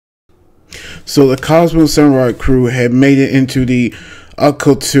So the Cosmo Samurai crew had made it into the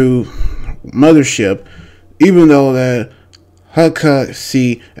Akutou mothership, even though that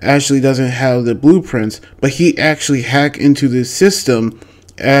Akutou actually doesn't have the blueprints, but he actually hacked into the system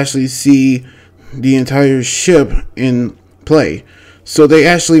and actually see the entire ship in play. So they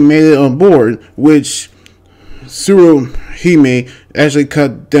actually made it on board, which Tsuruhime actually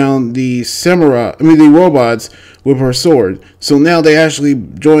cut down the robots with her sword. So now they actually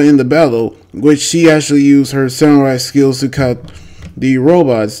join in the battle, which she actually used her samurai skills to cut the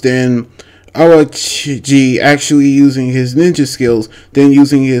robots. Then Awaji actually using his ninja skills, then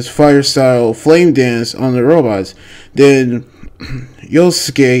using his fire style flame dance on the robots. Then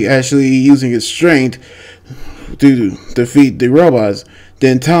Yosuke actually using his strength to defeat the robots.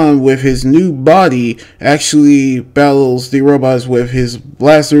 Then Tom, with his new body, actually battles the robots with his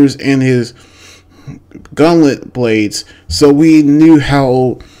blasters and his gauntlet blades. So we knew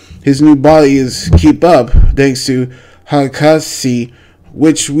how his new body is keep up thanks to Hakasi,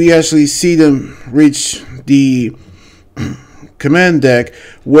 which we actually see them reach the command deck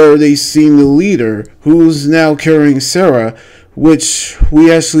where they seen the leader, who's now carrying Sarah, which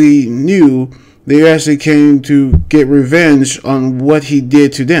we actually knew they actually came to get revenge on what he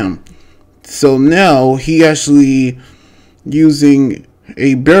did to them. So now he actually using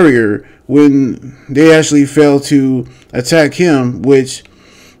a barrier when they actually failed to attack him, which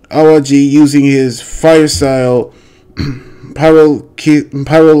Awaji using his fire style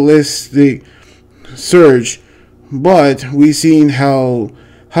pyrolistic surge. But we seen how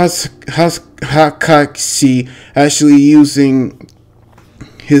Hakasi actually using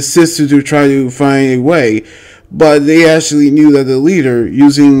his sister to try to find a way, but they actually knew that the leader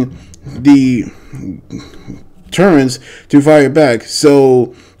using the turrets to fire back.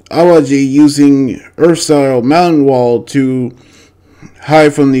 So Awaji using Earth style mountain wall to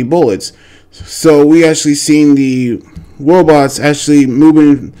hide from the bullets. So we actually seen the robots actually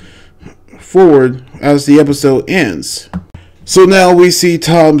moving forward as the episode ends. So now we see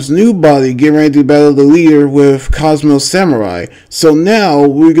Tom's new body getting ready to battle the leader with Cosmo Samurai. So now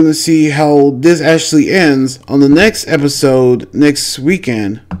we're going to see how this actually ends on the next episode next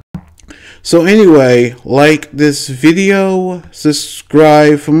weekend. So anyway, like this video,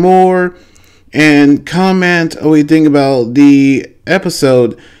 subscribe for more, and comment what you think about the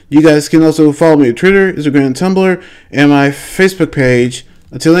episode. You guys can also follow me on Twitter, Instagram, and Tumblr, and my Facebook page.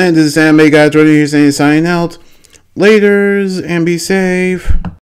 Until then, this is Anime Guy 30 here saying signing out. Laters and be safe.